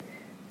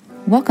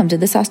Welcome to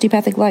This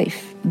Osteopathic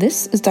Life.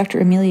 This is Dr.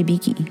 Amelia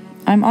Beakey.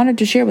 I'm honored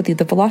to share with you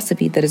the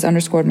philosophy that has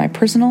underscored my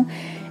personal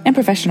and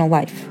professional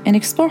life and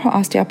explore how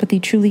osteopathy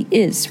truly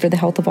is for the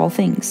health of all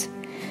things.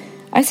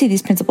 I see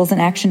these principles in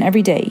action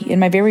every day in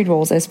my varied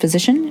roles as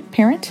physician,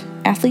 parent,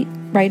 athlete,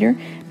 writer,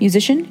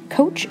 musician,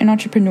 coach, and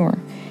entrepreneur,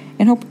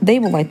 and hope they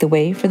will light the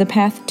way for the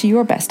path to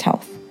your best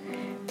health.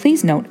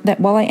 Please note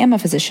that while I am a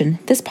physician,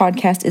 this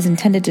podcast is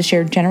intended to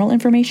share general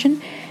information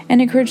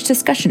and encourage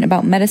discussion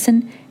about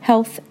medicine,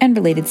 health, and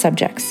related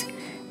subjects.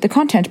 The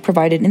content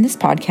provided in this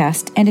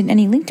podcast and in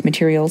any linked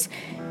materials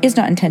is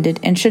not intended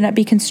and should not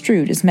be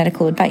construed as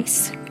medical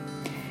advice.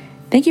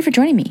 Thank you for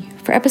joining me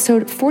for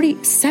episode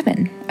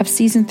 47 of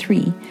season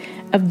 3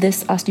 of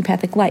This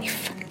Osteopathic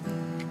Life.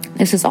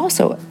 This is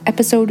also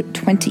episode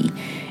 20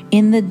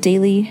 in the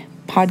daily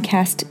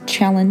podcast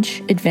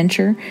challenge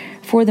adventure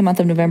for the month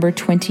of November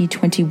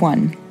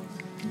 2021.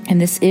 And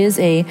this is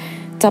a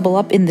double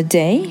up in the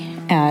day,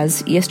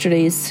 as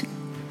yesterday's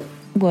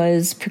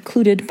was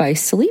precluded by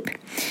sleep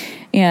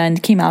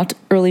and came out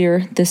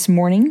earlier this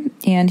morning.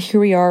 And here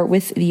we are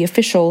with the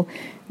official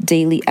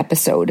daily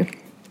episode.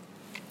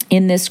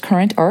 In this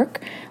current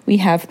arc, we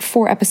have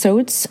 4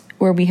 episodes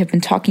where we have been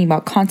talking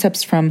about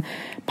concepts from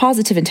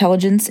positive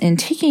intelligence and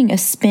taking a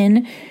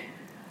spin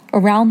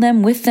around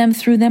them, with them,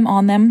 through them,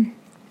 on them,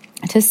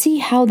 to see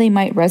how they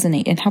might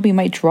resonate and how we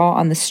might draw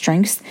on the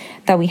strengths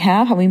that we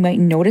have, how we might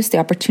notice the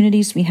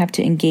opportunities we have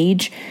to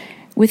engage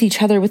with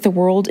each other, with the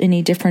world in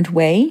a different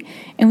way.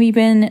 And we've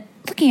been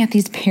looking at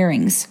these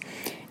pairings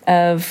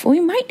of what we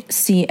might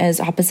see as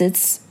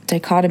opposites,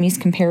 dichotomies,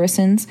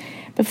 comparisons,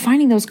 but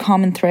finding those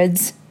common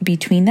threads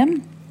between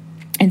them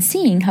and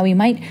seeing how we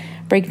might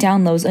break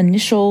down those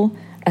initial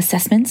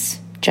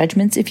assessments,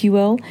 judgments, if you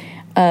will,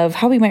 of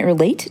how we might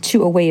relate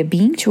to a way of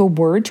being, to a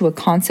word, to a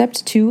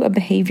concept, to a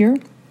behavior,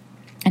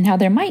 and how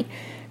there might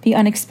be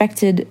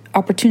unexpected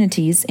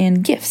opportunities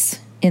and gifts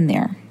in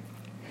there.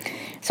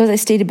 So as I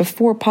stated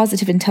before,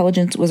 positive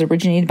intelligence was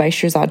originated by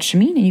Shirzad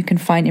Chamine, and you can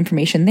find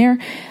information there,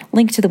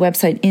 linked to the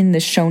website in the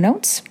show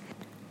notes.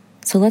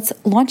 So let's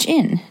launch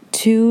in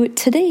to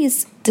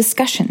today's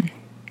discussion.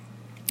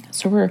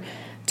 So we're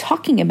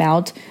talking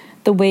about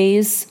the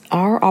ways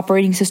our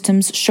operating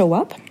systems show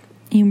up,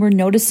 and we're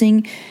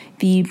noticing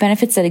the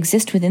benefits that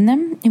exist within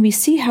them, and we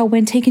see how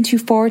when taken too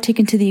far,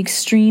 taken to the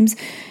extremes,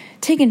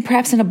 taken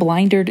perhaps in a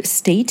blindered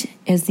state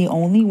as the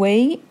only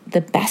way,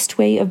 the best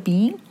way of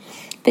being,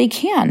 they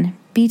can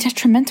be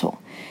detrimental.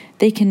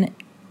 They can,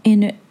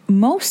 in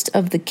most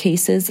of the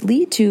cases,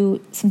 lead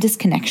to some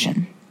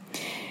disconnection.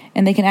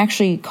 And they can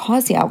actually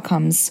cause the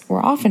outcomes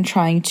we're often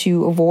trying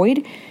to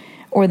avoid,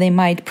 or they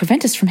might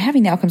prevent us from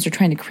having the outcomes we're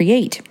trying to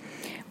create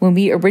when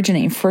we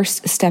originate and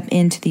first step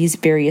into these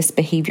various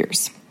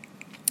behaviors.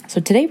 So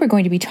today we're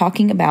going to be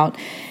talking about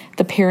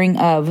the pairing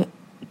of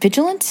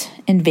vigilant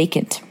and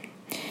vacant.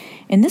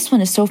 And this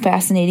one is so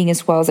fascinating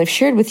as well. As I've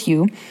shared with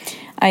you,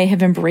 I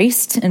have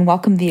embraced and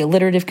welcomed the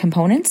alliterative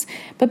components,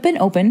 but been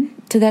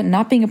open to that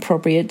not being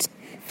appropriate,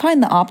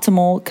 find the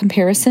optimal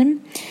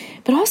comparison,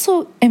 but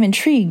also am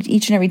intrigued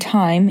each and every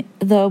time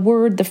the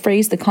word, the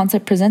phrase, the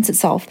concept presents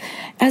itself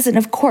as an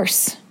of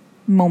course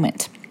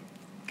moment.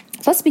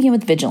 So let's begin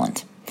with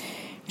vigilant.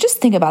 Just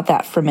think about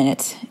that for a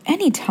minute.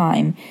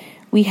 Anytime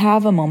we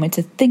have a moment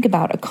to think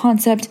about a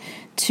concept,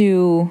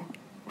 to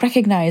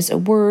recognize a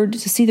word,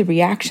 to see the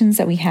reactions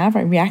that we have.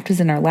 Our react was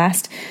in our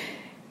last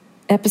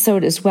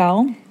episode as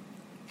well.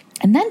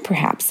 And then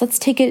perhaps let's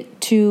take it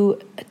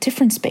to a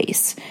different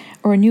space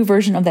or a new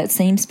version of that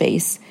same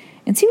space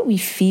and see what we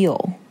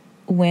feel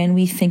when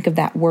we think of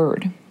that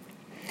word.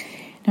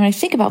 Now, when I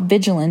think about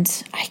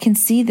vigilant, I can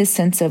see this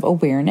sense of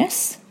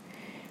awareness.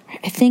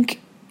 I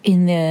think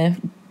in the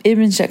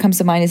image that comes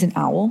to mind is an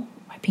owl,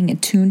 being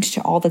attuned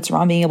to all that's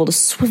around, being able to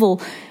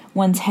swivel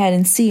one's head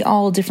and see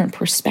all different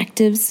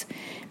perspectives,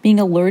 being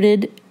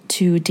alerted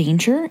to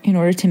danger in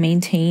order to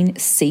maintain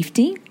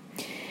safety.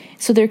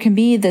 So there can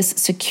be this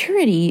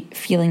security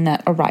feeling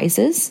that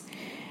arises,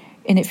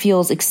 and it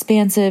feels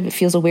expansive, it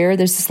feels aware.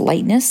 There's this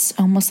lightness,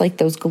 almost like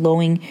those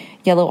glowing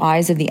yellow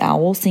eyes of the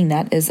owl, seeing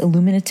that as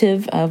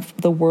illuminative of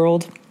the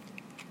world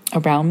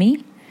around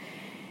me.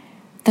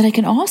 That I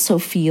can also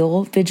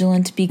feel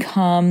vigilant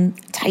become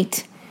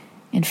tight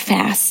and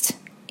fast,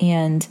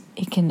 and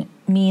it can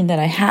mean that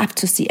I have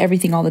to see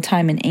everything all the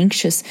time, and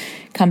anxious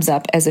comes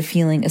up as a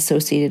feeling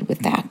associated with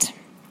that.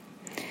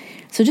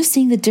 So just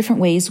seeing the different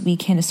ways we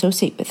can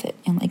associate with it,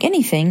 and like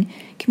anything,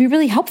 can be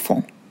really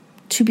helpful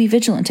to be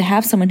vigilant, to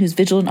have someone who's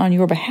vigilant on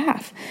your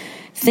behalf.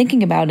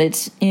 Thinking about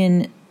it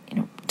in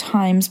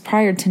times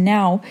prior to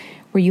now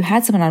where you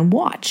had someone on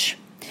watch,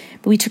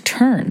 but we took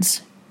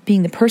turns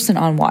being the person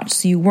on watch,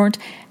 so you weren't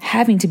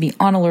having to be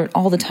on alert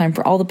all the time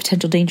for all the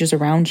potential dangers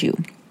around you.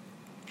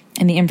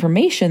 And the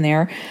information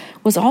there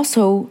was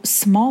also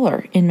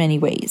smaller in many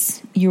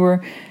ways. You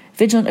were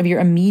vigilant of your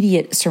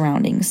immediate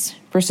surroundings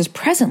versus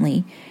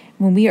presently,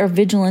 when we are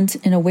vigilant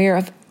and aware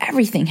of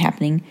everything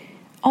happening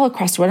all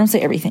across the world. I don't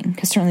say everything,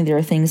 because certainly there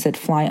are things that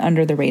fly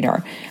under the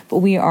radar, but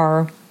we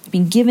are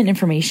being given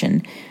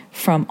information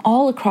from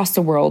all across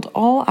the world,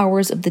 all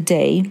hours of the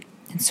day,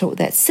 And so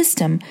that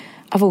system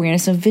of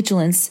awareness and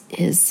vigilance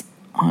is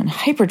on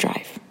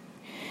hyperdrive.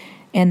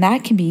 And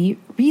that can be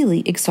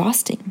really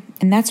exhausting.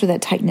 And that's where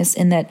that tightness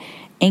and that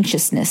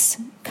anxiousness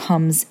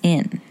comes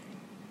in.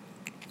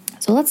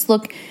 So let's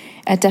look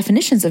at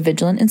definitions of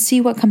vigilant and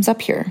see what comes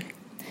up here.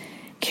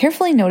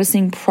 Carefully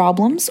noticing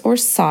problems or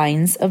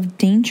signs of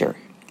danger.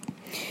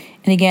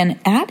 And again,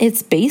 at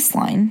its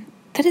baseline,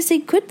 that is a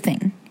good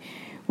thing.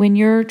 When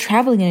you're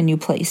traveling in a new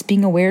place,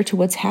 being aware to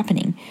what's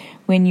happening.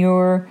 When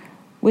you're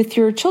with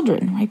your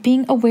children, right?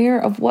 Being aware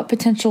of what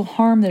potential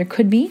harm there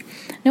could be.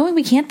 Knowing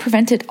we can't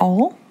prevent it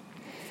all,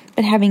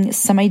 but having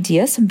some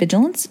idea, some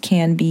vigilance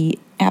can be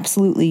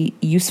absolutely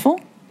useful.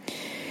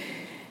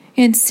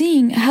 And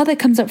seeing how that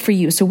comes up for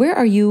you. So where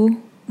are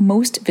you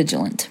most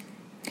vigilant?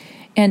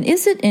 And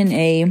is it in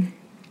a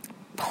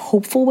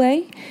hopeful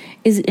way?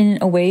 Is it in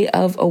a way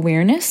of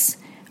awareness,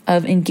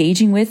 of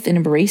engaging with and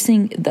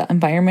embracing the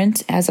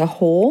environment as a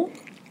whole?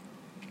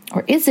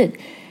 Or is it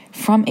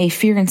from a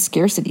fear and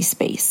scarcity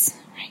space,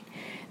 right?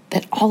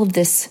 That all of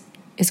this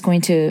is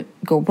going to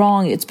go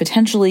wrong. It's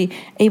potentially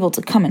able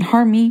to come and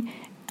harm me,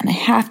 and I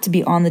have to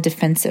be on the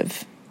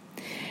defensive.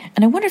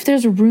 And I wonder if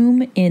there's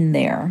room in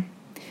there.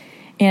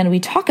 And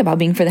we talk about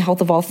being for the health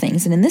of all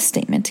things. And in this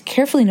statement,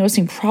 carefully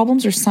noticing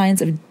problems or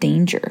signs of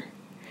danger.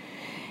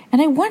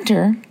 And I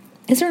wonder,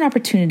 is there an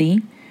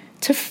opportunity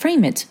to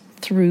frame it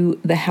through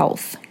the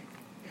health?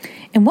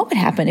 And what would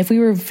happen if we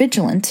were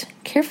vigilant,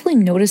 carefully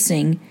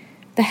noticing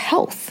the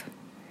health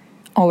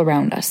all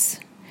around us?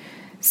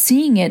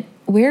 Seeing it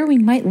where we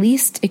might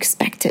least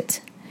expect it.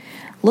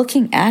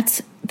 Looking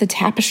at the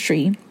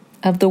tapestry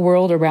of the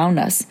world around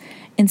us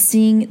and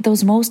seeing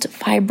those most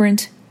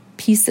vibrant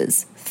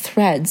pieces,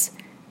 threads,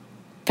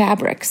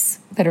 fabrics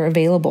that are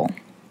available.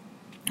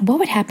 What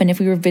would happen if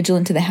we were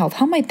vigilant to the health?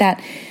 How might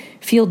that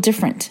feel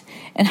different?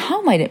 And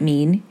how might it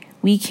mean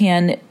we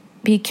can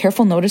be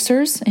careful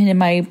noticers? And in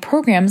my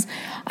programs,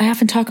 I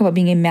often talk about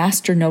being a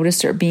master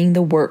noticer, being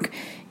the work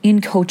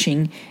in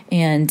coaching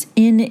and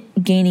in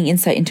gaining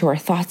insight into our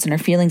thoughts and our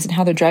feelings and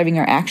how they're driving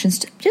our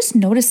actions. Just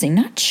noticing,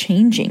 not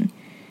changing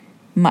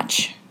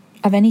much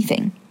of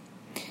anything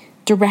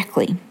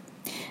directly.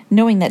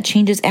 Knowing that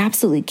changes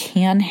absolutely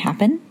can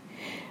happen.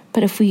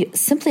 But if we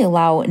simply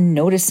allow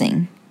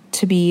noticing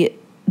to be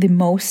the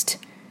most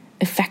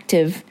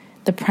effective,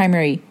 the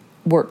primary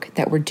work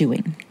that we're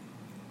doing.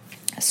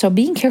 So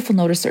being careful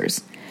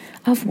noticers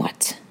of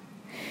what?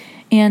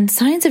 And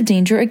signs of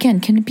danger, again,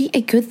 can be a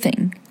good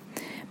thing.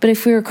 But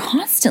if we're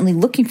constantly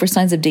looking for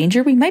signs of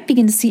danger, we might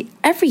begin to see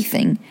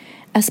everything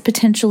as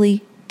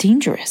potentially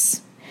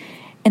dangerous.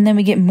 And then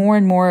we get more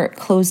and more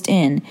closed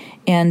in,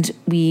 and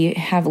we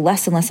have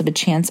less and less of a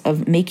chance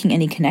of making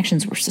any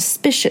connections. We're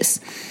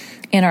suspicious.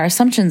 And our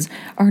assumptions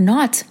are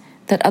not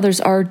that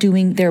others are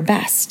doing their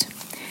best.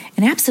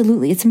 And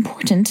absolutely, it's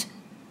important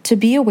to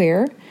be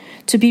aware,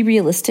 to be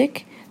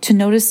realistic, to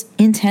notice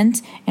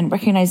intent and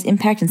recognize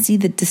impact and see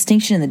the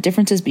distinction and the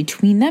differences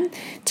between them,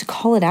 to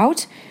call it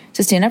out,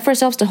 to stand up for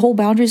ourselves, to hold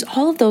boundaries.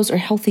 All of those are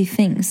healthy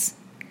things.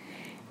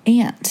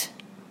 And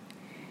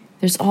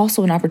there's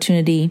also an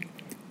opportunity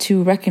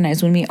to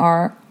recognize when we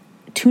are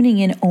tuning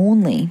in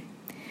only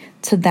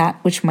to that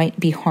which might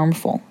be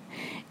harmful.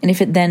 And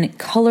if it then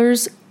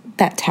colors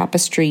that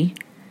tapestry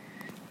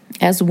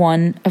as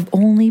one of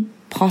only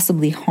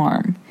possibly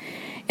harm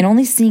and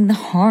only seeing the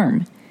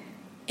harm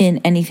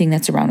in anything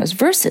that's around us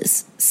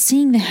versus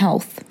seeing the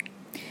health,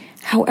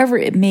 however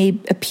it may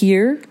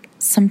appear,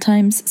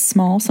 sometimes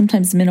small,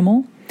 sometimes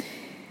minimal.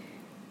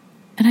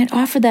 And I'd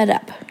offer that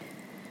up.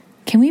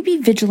 Can we be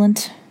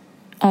vigilant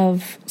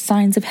of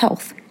signs of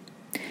health?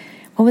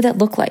 What would that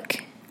look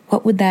like?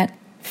 What would that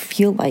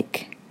feel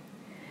like?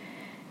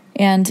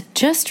 And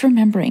just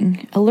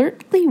remembering,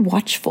 alertly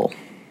watchful.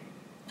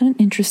 What an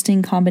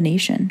interesting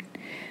combination.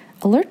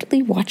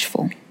 Alertly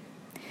watchful.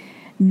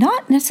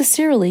 Not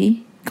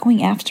necessarily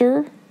going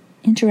after,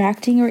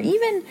 interacting, or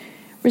even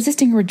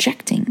resisting or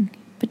rejecting,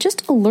 but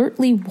just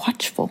alertly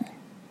watchful.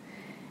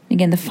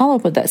 Again, the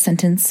follow-up of that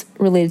sentence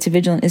related to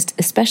vigilant is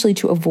especially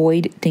to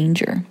avoid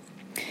danger.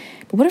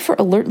 But what if we're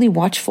alertly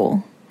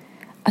watchful,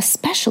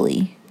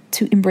 especially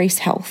to embrace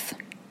health?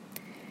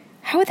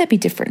 How would that be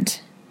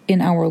different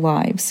in our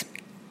lives?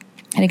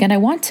 And again, I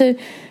want to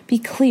be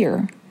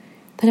clear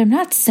that I'm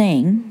not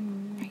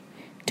saying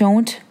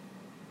don't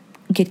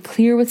get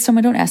clear with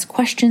someone, don't ask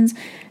questions,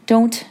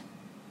 don't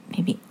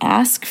maybe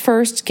ask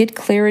first, get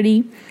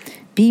clarity,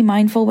 be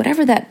mindful,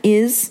 whatever that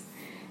is,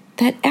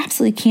 that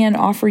absolutely can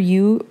offer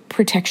you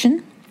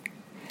protection.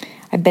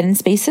 I've been in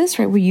spaces,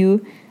 right, where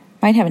you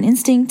might have an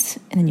instinct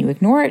and then you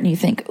ignore it and you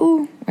think,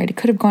 oh, right, it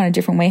could have gone a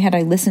different way had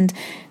I listened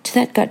to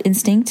that gut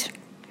instinct.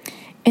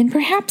 And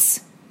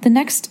perhaps the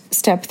next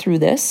step through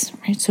this,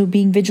 right, so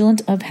being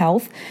vigilant of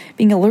health,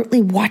 being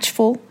alertly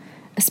watchful,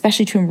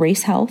 especially to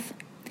embrace health,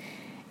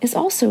 is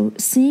also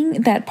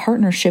seeing that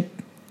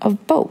partnership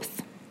of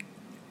both,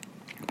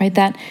 right?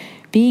 That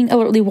being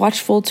alertly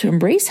watchful to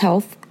embrace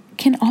health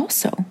can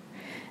also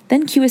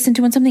then cue us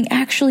into when something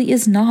actually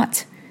is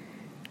not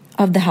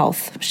of the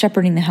health,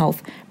 shepherding the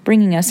health,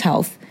 bringing us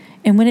health,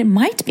 and when it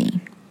might be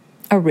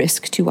a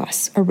risk to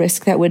us, a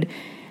risk that would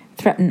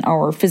threaten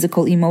our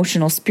physical,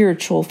 emotional,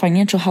 spiritual,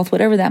 financial health,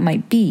 whatever that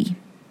might be.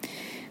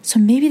 So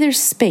maybe there's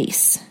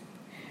space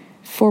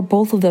for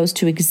both of those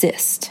to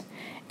exist.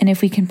 And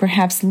if we can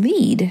perhaps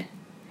lead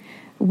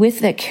with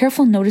that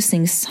careful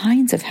noticing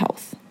signs of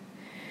health,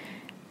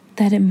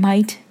 that it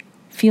might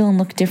feel and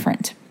look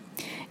different.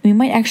 We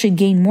might actually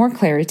gain more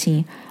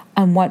clarity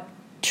on what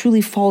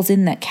truly falls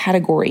in that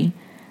category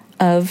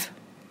of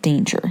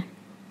danger.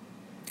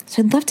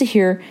 So I'd love to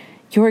hear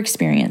your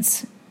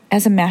experience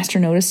as a master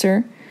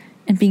noticer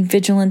and being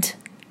vigilant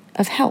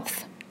of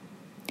health.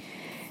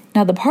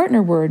 Now, the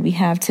partner word we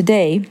have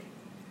today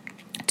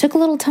took a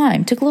little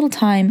time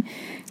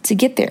to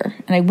get there.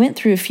 And I went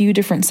through a few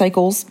different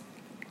cycles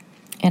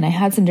and I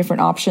had some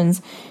different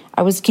options.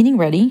 I was getting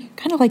ready,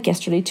 kind of like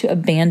yesterday, to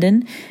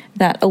abandon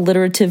that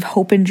alliterative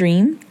hope and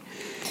dream.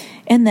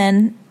 And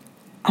then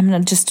I'm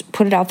going to just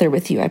put it out there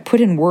with you. I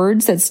put in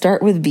words that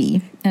start with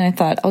V, and I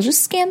thought I'll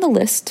just scan the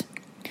list.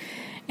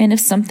 And if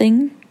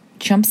something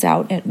jumps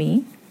out at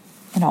me,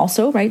 and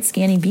also, right,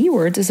 scanning V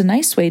words is a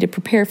nice way to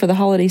prepare for the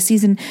holiday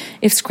season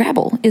if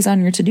Scrabble is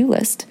on your to-do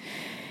list.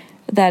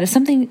 That if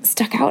something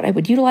stuck out, I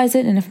would utilize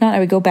it, and if not, I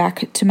would go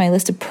back to my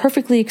list of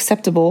perfectly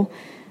acceptable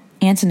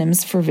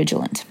antonyms for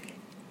vigilant.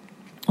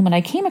 And when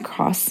I came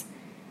across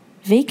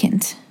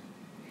vacant,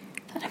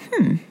 I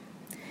thought,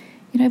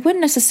 I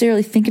wouldn't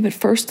necessarily think of it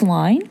first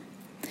line,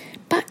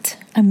 but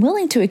I'm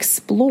willing to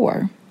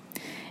explore.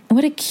 And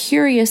what a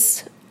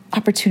curious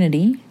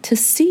opportunity to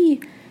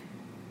see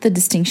the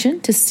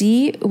distinction, to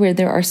see where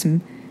there are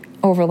some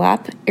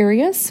overlap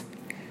areas.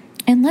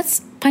 And let's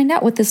find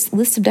out what this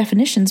list of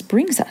definitions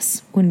brings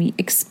us when we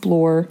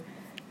explore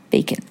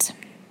vacant.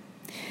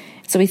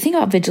 So we think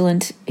about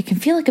vigilant, it can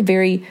feel like a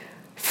very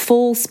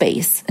full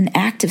space, an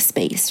active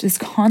space, this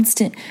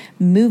constant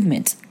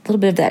movement, a little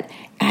bit of that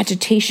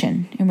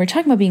agitation. And we're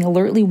talking about being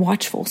alertly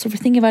watchful. So if we're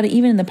thinking about it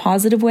even in the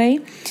positive way,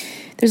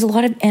 there's a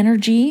lot of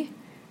energy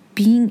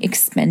being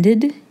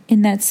expended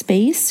in that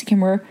space.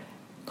 And we're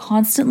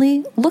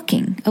constantly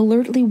looking,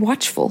 alertly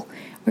watchful.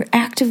 We're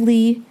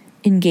actively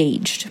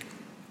engaged.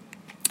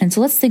 And so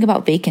let's think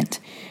about vacant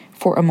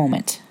for a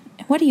moment.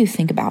 And what do you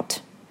think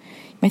about?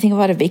 You might think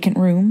about a vacant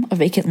room, a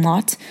vacant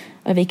lot,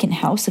 a vacant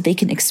house, a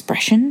vacant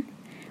expression,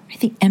 right?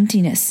 The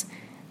emptiness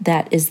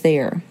that is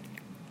there.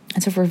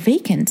 And so if we're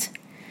vacant,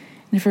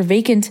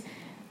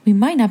 we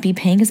might not be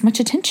paying as much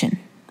attention,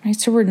 right?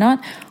 So we're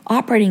not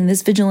operating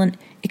this vigilant,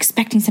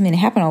 expecting something to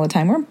happen all the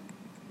time. We're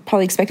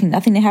probably expecting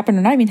nothing to happen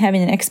or not even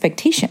having an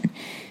expectation.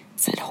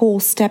 It's that whole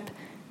step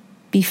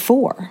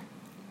before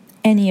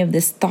any of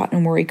this thought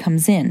and worry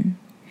comes in.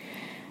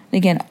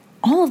 Again,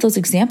 all of those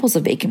examples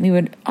of vacant we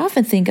would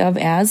often think of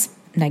as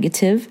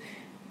negative,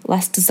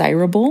 less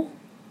desirable,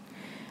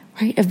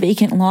 right? A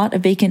vacant lot, a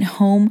vacant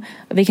home,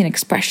 a vacant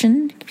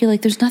expression. You feel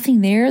like there's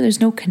nothing there.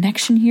 There's no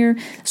connection here.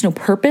 There's no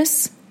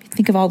purpose.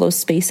 Think of all those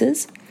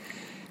spaces.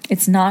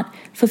 It's not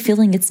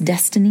fulfilling its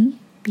destiny,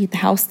 be it the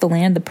house, the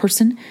land, the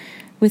person,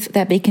 with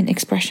that vacant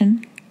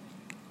expression.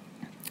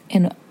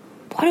 And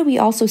what do we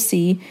also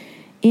see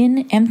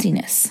in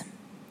emptiness?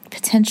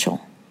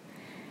 Potential.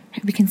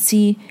 Right? We can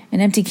see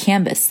an empty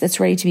canvas that's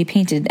ready to be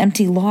painted, an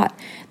empty lot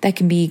that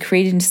can be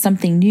created into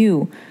something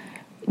new.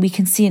 We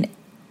can see an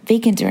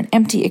vacant or an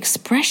empty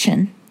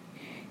expression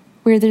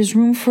where there's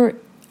room for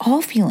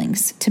all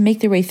feelings to make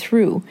their way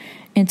through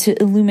and to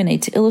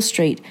illuminate, to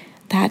illustrate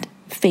that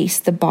face,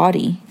 the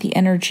body, the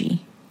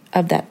energy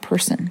of that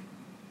person.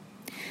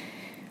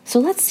 So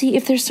let's see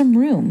if there's some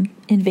room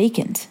in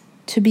vacant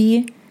to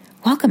be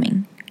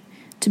welcoming,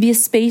 to be a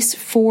space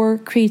for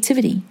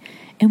creativity.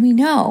 And we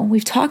know,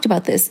 we've talked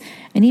about this,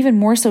 and even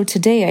more so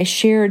today, I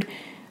shared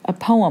a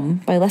poem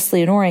by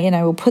Leslie Honore, and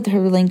I will put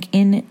her link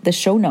in the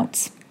show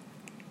notes.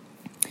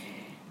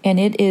 And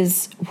it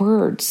is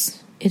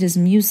words, it is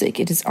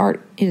music, it is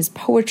art, it is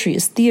poetry, it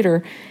is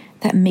theater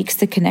that makes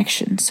the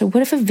connection. So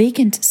what if a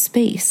vacant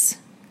space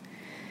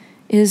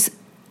is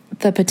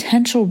the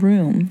potential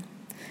room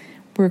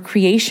where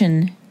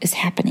creation is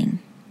happening?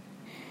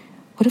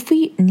 What if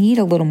we need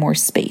a little more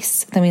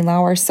space than we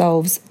allow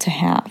ourselves to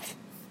have?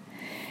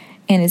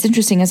 And it's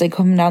interesting, as I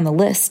come down the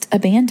list,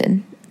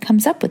 abandon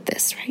comes up with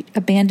this, right?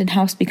 Abandoned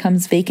house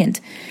becomes vacant.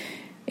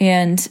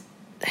 And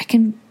that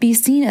can be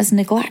seen as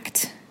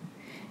neglect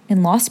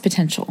and lost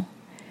potential.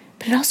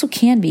 But it also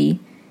can be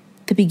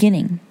the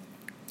beginning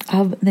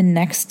of the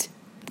next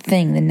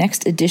thing, the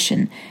next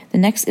addition, the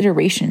next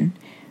iteration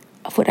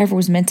of whatever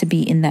was meant to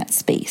be in that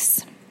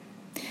space.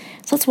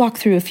 So let's walk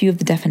through a few of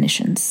the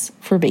definitions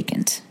for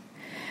vacant.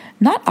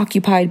 Not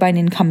occupied by an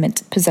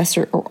incumbent,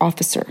 possessor, or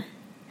officer.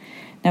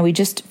 Now, we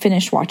just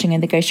finished watching, I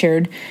think I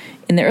shared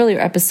in the earlier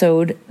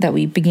episode that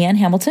we began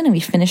Hamilton and we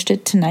finished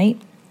it tonight.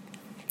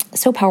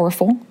 So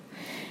powerful.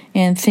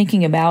 And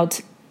thinking about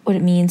what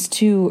it means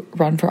to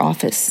run for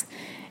office.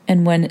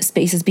 And when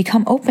spaces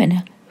become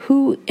open,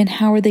 who and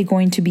how are they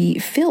going to be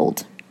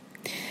filled?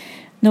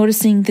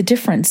 Noticing the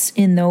difference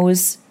in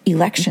those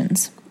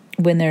elections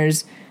when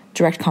there's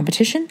direct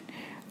competition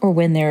or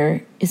when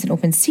there is an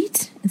open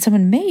seat and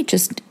someone may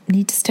just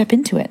need to step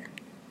into it.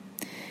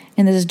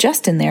 And there's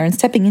just in there, and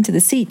stepping into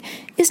the seat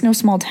is no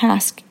small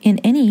task in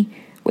any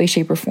way,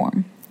 shape, or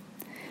form.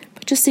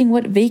 But just seeing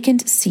what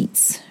vacant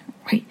seats,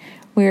 right,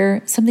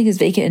 where something is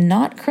vacant and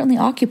not currently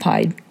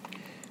occupied,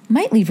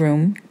 might leave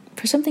room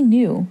for something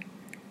new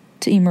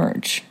to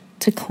emerge,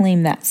 to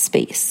claim that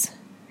space.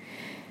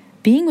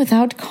 Being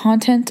without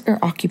content or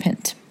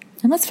occupant.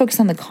 And let's focus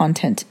on the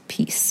content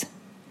piece.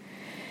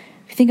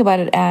 If you think about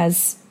it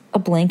as a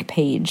blank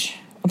page,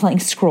 a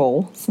blank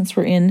scroll, since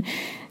we're in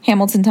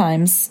Hamilton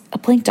times, a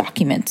blank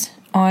document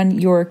on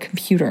your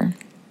computer.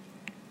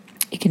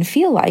 It can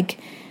feel like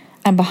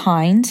I'm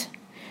behind,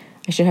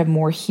 I should have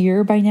more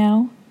here by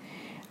now.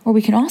 Or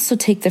we can also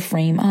take the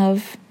frame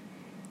of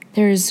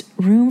there's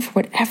room for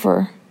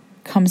whatever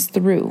comes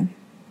through.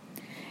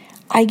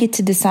 I get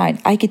to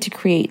decide, I get to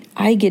create,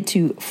 I get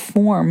to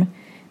form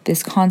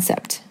this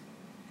concept,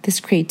 this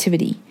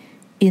creativity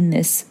in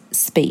this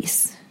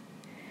space.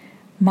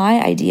 My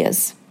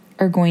ideas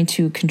are going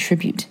to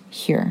contribute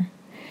here.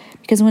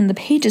 Because when the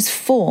page is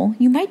full,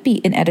 you might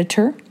be an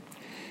editor,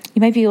 you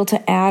might be able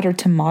to add or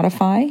to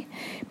modify,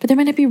 but there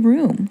might not be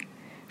room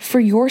for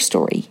your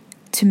story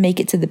to make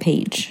it to the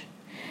page.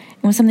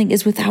 And when something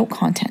is without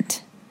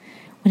content,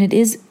 when it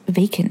is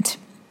vacant,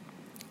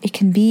 it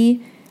can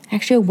be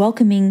actually a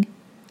welcoming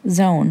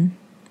zone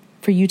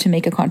for you to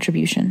make a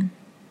contribution.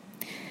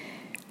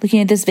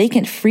 Looking at this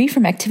vacant, free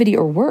from activity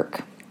or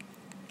work,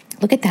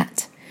 look at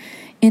that.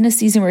 In a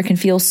season where it can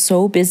feel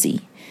so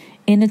busy,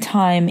 in a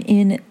time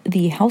in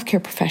the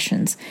healthcare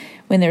professions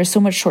when there's so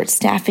much short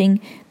staffing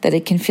that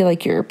it can feel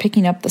like you're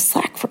picking up the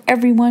slack for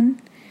everyone,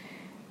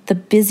 the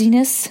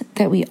busyness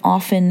that we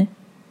often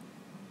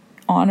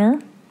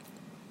honor,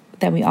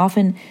 that we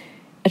often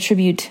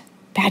attribute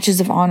badges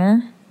of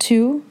honor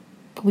to,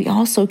 but we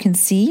also can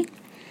see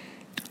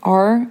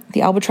are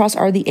the albatross,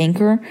 are the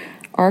anchor,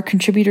 are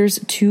contributors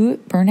to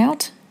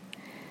burnout.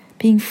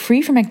 Being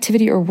free from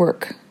activity or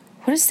work,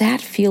 what does that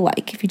feel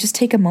like? If you just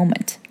take a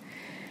moment,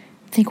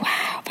 think,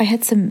 wow, if I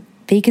had some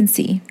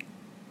vacancy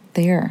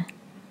there,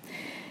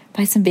 if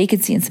I had some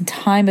vacancy and some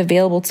time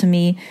available to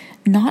me,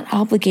 not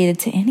obligated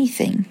to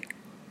anything,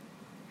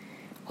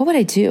 what would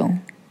I do?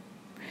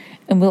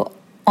 And we'll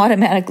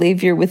automatically,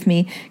 if you're with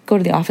me, go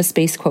to the Office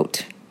Space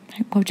quote.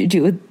 What would you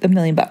do with $1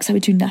 million? I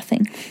would do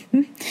nothing.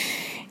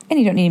 And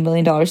you don't need $1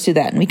 million to do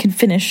that. And we can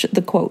finish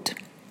the quote.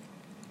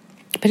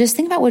 But just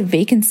think about what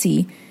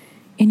vacancy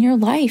in your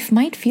life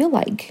might feel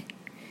like.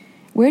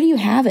 Where do you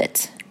have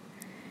it?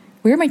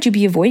 Where might you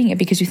be avoiding it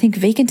because you think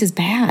vacant is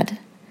bad?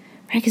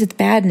 Right? Because it's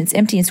bad and it's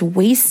empty and it's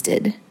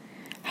wasted.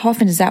 How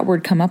often does that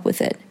word come up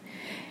with it?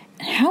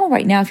 And how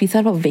right now, if you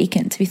thought about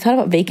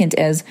vacant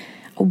as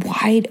a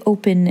wide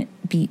open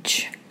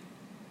beach,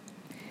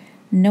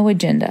 no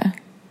agenda,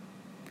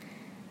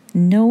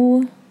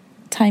 no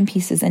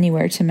timepieces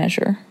anywhere to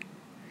measure,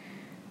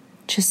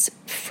 just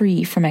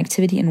free from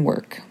activity and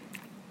work,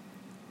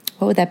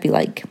 what would that be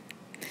like?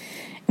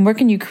 And where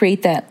can you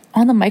create that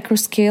on the micro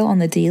scale, on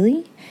the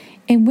daily?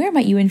 And where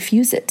might you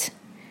infuse it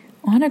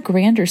on a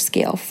grander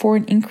scale for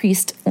an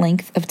increased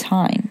length of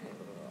time?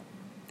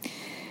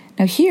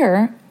 Now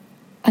here,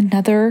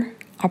 another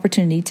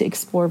opportunity to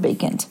explore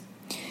vacant.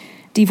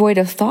 Devoid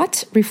of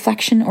thought,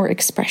 reflection, or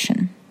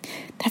expression.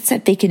 That's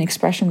that vacant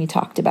expression we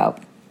talked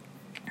about.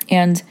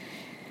 And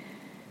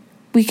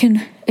we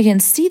can, again,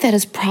 see that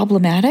as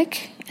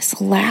problematic,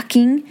 as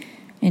lacking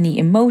any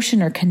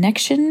emotion or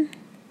connection.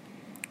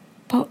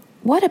 But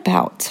what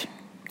about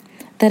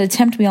that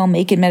attempt we all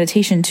make in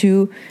meditation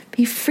to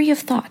be free of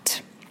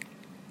thought?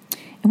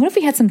 And what if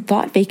we had some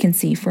thought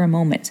vacancy for a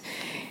moment?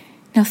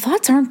 Now,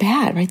 thoughts aren't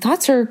bad, right?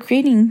 Thoughts are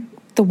creating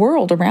the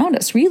world around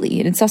us, really.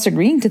 And it's us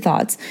agreeing to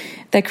thoughts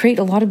that create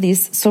a lot of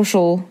these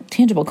social,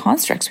 tangible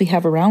constructs we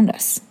have around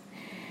us.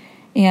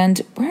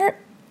 And we're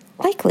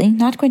likely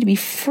not going to be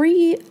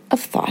free of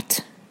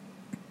thought,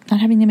 not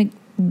having them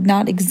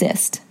not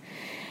exist.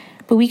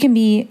 But we can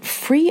be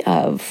free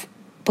of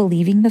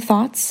believing the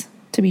thoughts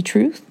to be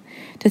truth,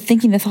 to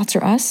thinking the thoughts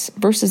are us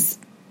versus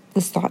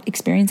this thought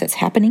experience that's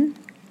happening.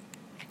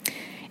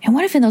 And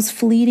what if in those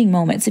fleeting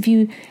moments, if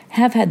you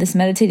have had this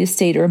meditative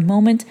state or a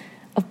moment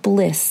of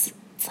bliss,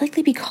 it's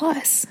likely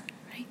because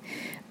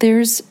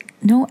there's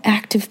no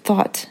active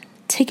thought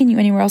taking you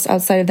anywhere else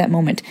outside of that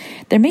moment.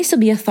 There may still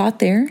be a thought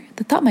there.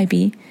 The thought might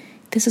be,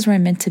 this is where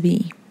I'm meant to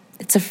be.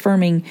 It's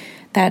affirming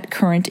that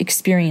current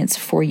experience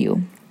for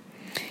you.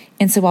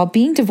 And so while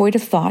being devoid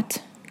of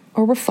thought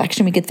or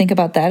reflection, we could think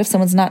about that. If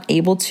someone's not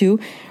able to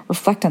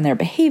reflect on their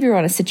behavior,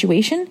 on a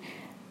situation,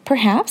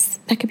 perhaps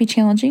that could be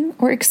challenging.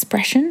 Or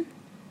expression.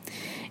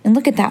 And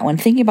look at that one,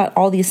 thinking about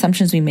all the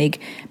assumptions we make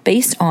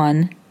based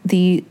on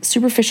the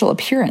superficial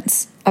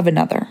appearance of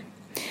another.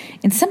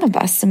 And some of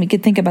us, and we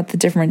could think about the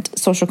different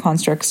social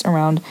constructs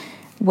around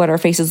what our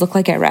faces look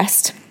like at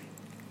rest,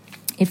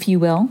 if you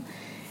will,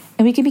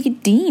 and we can be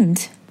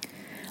deemed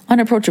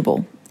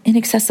unapproachable,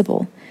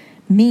 inaccessible,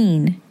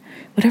 mean,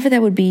 whatever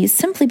that would be,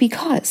 simply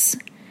because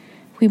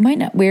we might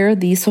not wear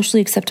the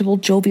socially acceptable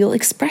jovial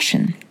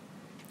expression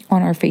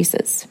on our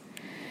faces.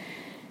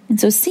 And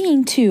so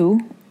seeing,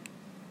 too,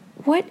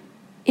 what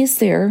is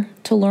there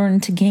to learn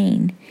to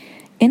gain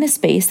in a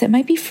space that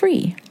might be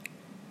free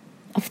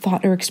of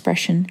thought or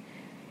expression?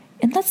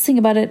 And let's think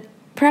about it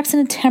perhaps in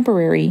a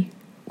temporary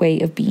way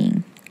of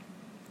being.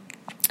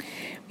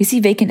 We see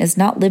vacant as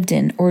not lived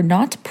in or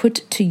not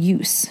put to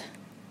use.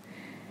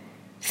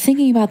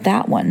 Thinking about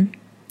that one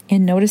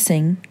and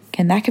noticing,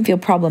 and that can feel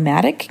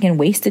problematic. Again,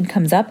 wasted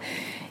comes up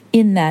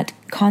in that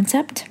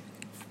concept.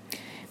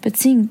 But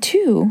seeing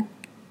too,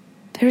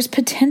 there's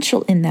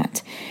potential in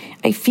that.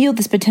 I feel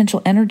this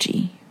potential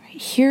energy.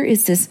 Here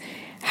is this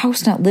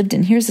house not lived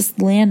in. Here's this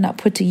land not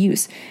put to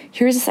use.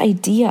 Here's this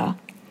idea,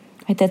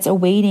 right, that's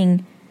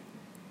awaiting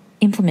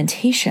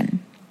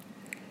implementation.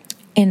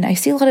 And I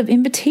see a lot of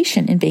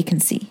invitation in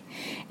vacancy.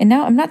 And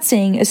now I'm not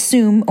saying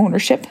assume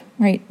ownership,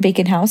 right?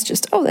 Vacant house,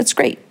 just, oh, that's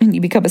great. And you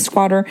become a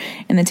squatter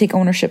and then take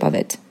ownership of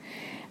it.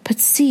 But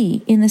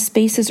see in the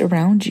spaces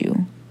around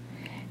you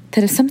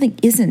that if something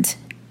isn't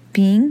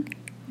being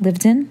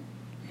lived in,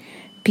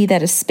 be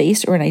that a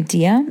space or an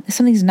idea, if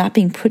something's not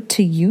being put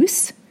to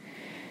use,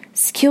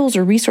 skills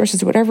or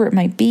resources, whatever it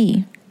might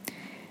be,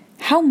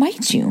 how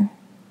might you,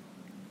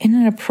 in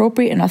an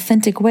appropriate and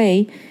authentic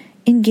way,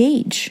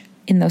 engage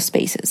in those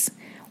spaces?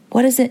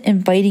 What is it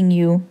inviting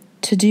you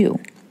to do?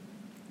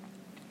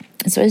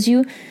 And so as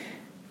you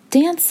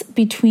dance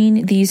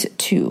between these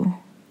two,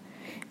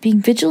 being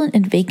vigilant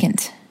and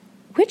vacant,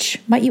 which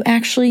might you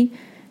actually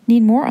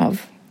need more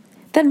of?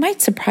 That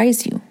might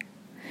surprise you.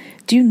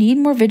 Do you need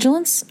more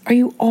vigilance? Are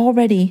you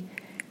already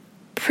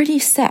pretty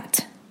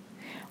set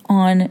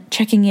on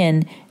checking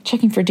in,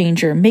 checking for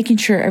danger, making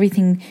sure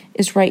everything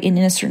is right and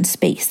in a certain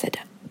space, that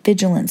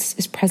vigilance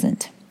is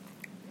present?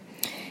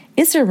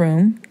 Is there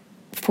room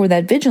for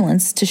that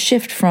vigilance to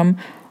shift from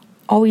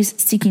always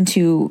seeking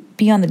to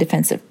be on the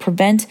defensive,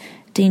 prevent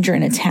danger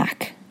and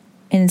attack,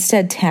 and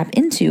instead tap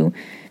into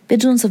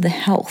vigilance of the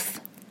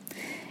health,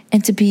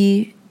 and to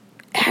be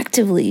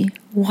actively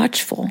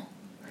watchful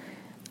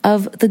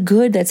of the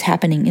good that's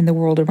happening in the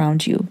world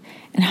around you?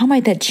 And how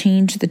might that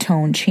change the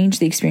tone, change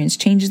the experience,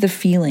 change the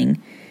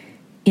feeling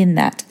in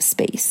that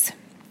space?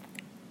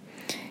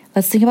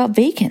 Let's think about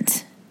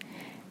vacant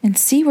and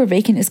see where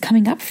vacant is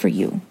coming up for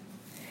you.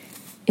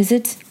 Is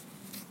it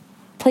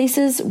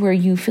places where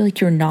you feel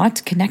like you're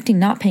not connecting,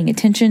 not paying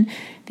attention,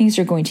 things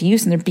you're going to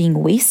use and they're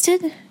being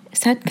wasted? Is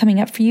that coming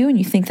up for you and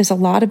you think there's a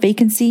lot of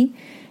vacancy?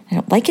 I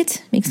don't like it.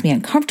 It makes me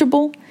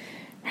uncomfortable.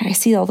 I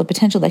see all the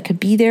potential that could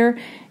be there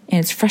and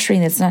it's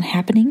frustrating that it's not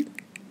happening.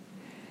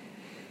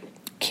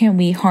 Can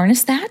we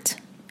harness that?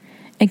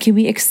 And can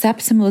we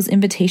accept some of those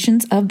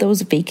invitations of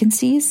those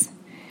vacancies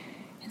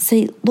and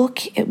say, look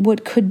at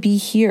what could be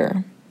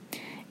here.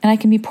 And I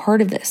can be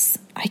part of this.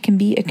 I can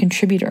be a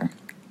contributor.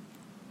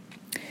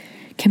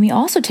 Can we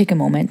also take a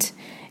moment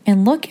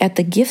and look at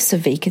the gifts of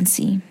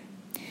vacancy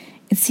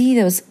and see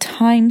those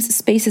times,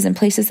 spaces, and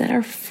places that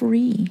are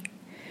free,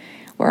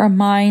 where our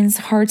minds,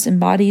 hearts, and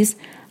bodies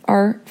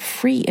are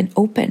free and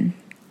open.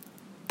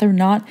 They're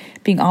not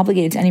being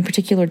obligated to any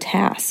particular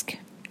task.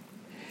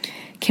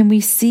 Can we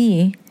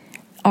see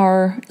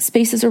our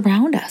spaces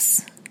around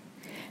us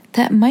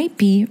that might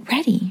be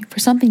ready for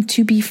something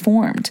to be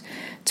formed,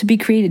 to be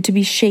created, to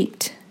be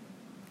shaped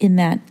in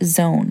that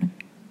zone?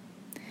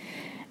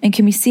 And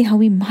can we see how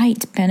we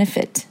might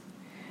benefit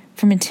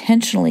from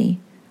intentionally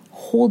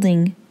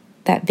holding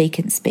that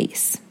vacant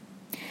space?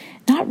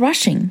 Not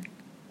rushing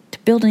to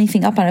build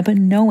anything up on it, but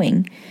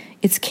knowing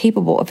it's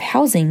capable of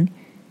housing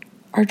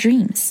our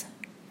dreams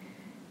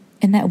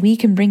and that we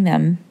can bring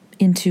them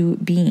into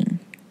being.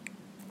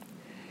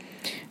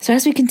 So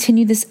as we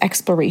continue this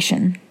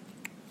exploration,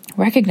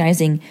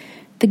 recognizing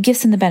the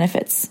gifts and the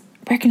benefits,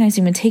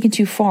 recognizing when taken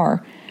too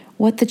far,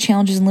 what the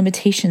challenges and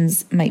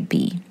limitations might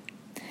be,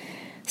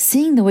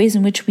 seeing the ways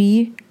in which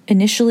we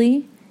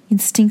initially,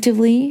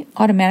 instinctively,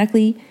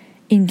 automatically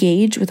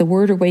engage with a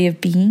word or way of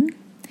being,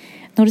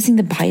 noticing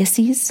the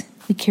biases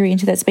we carry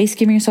into that space,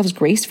 giving ourselves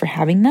grace for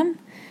having them,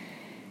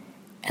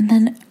 and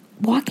then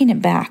walking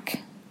it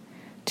back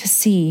to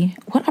see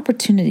what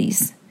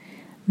opportunities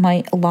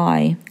might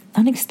lie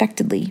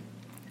unexpectedly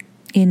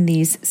in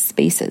these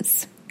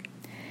spaces.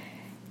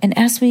 And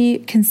as we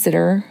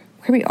consider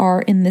where we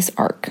are in this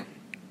arc,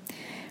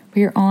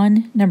 we are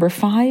on number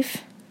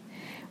 5.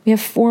 We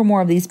have 4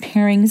 more of these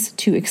pairings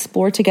to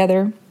explore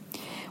together.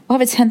 We'll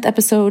have a 10th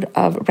episode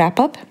of Wrap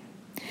Up.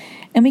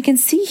 And we can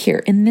see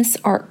here in this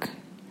arc,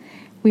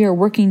 we are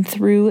working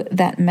through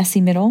that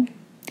messy middle.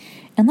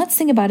 And let's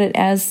think about it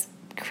as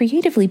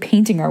creatively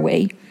painting our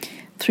way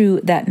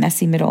through that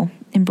messy middle,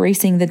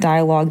 embracing the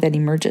dialogue that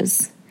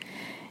emerges.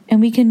 And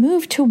we can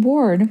move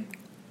toward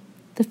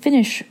the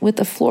finish with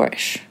a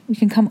flourish. We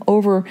can come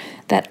over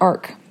that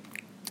arc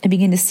and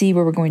begin to see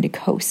where we're going to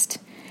coast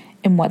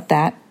and what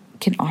that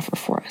can offer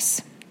for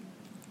us.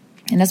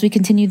 And as we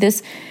continue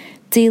this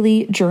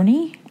daily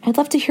journey, I'd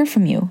love to hear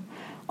from you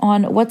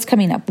on what's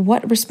coming up,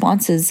 what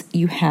responses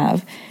you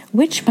have,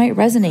 which might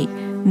resonate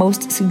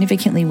most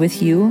significantly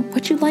with you,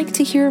 what you'd like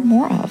to hear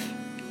more of.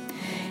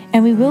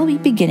 And we will be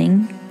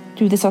beginning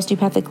through This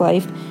Osteopathic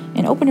Life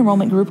an open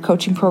enrollment group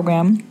coaching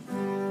program.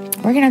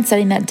 Working on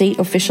setting that date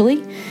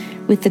officially.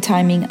 with the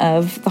timing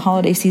of the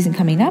holiday season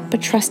coming up,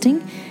 but trusting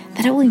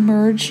that it will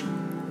emerge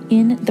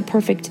in the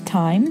perfect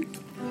time.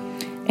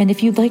 And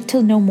if you'd like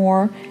to know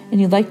more and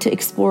you'd like to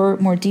explore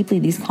more deeply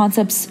these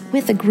concepts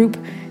with a group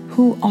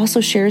who also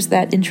shares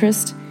that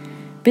interest,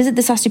 visit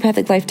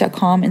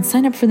thisosteopathiclife.com and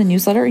sign up for the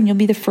newsletter, and you'll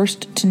be the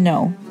first to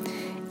know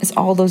as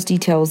all those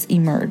details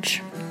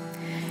emerge.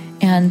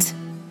 And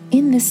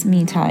in this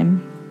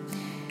meantime,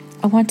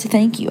 I want to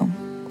thank you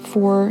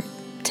for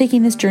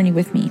taking this journey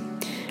with me,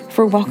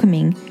 for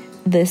welcoming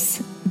this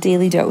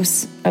daily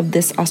dose of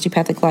This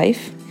Osteopathic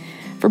Life,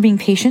 for being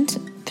patient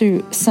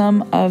through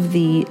some of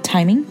the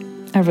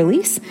timing of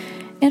release,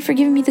 and for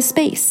giving me the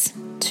space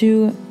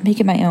to make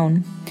it my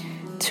own,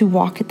 to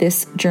walk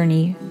this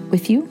journey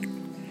with you,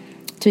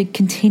 to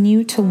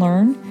continue to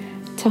learn,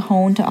 to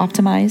hone, to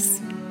optimize,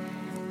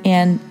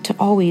 and to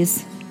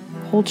always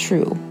hold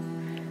true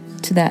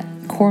to that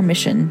core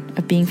mission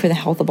of being for the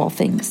health of all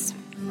things.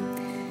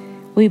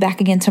 We'll be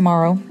back again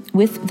tomorrow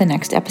with the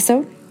next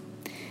episode.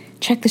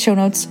 Check the show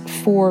notes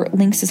for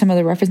links to some of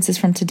the references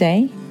from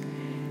today.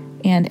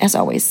 And as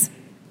always,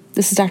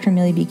 this is Dr.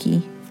 Amelia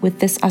Beakey with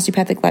This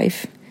Osteopathic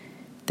Life.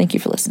 Thank you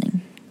for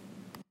listening.